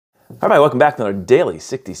All right, welcome back to another daily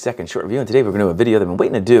 60-second short review. And today we're going to do a video that I've been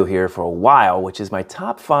waiting to do here for a while, which is my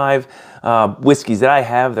top 5 whiskeys that I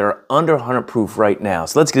have that are under 100 proof right now.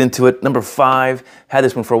 So let's get into it. Number 5, had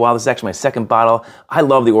this one for a while. This is actually my second bottle. I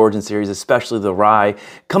love the Origin series, especially the rye.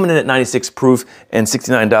 Coming in at 96 proof and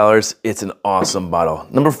 $69. It's an awesome bottle.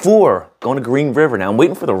 Number 4, going to Green River. Now I'm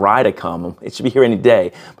waiting for the rye to come. It should be here any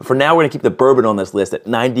day. But for now, we're going to keep the bourbon on this list at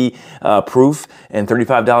 90 proof and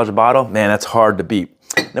 $35 a bottle. Man, that's hard to beat.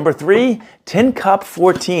 Number 3, Tin Cup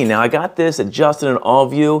 14. Now I got this at Justin and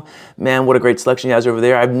Allview. Man, what a great selection he has over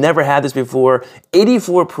there. I've never had this before.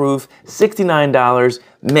 84 proof, $69.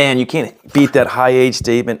 Man, you can't beat that high age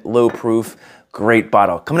statement, low proof. Great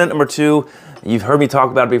bottle. Coming in at number 2, you've heard me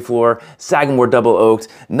talk about it before, Sagamore Double Oaked,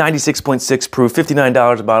 96.6 proof,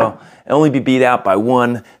 $59 a bottle. And only be beat out by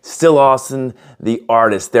one, Still Austin, the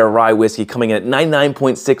Artist, their rye whiskey, coming in at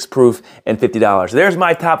 99.6 proof and $50. There's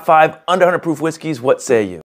my top 5 under 100 proof whiskeys. What say you?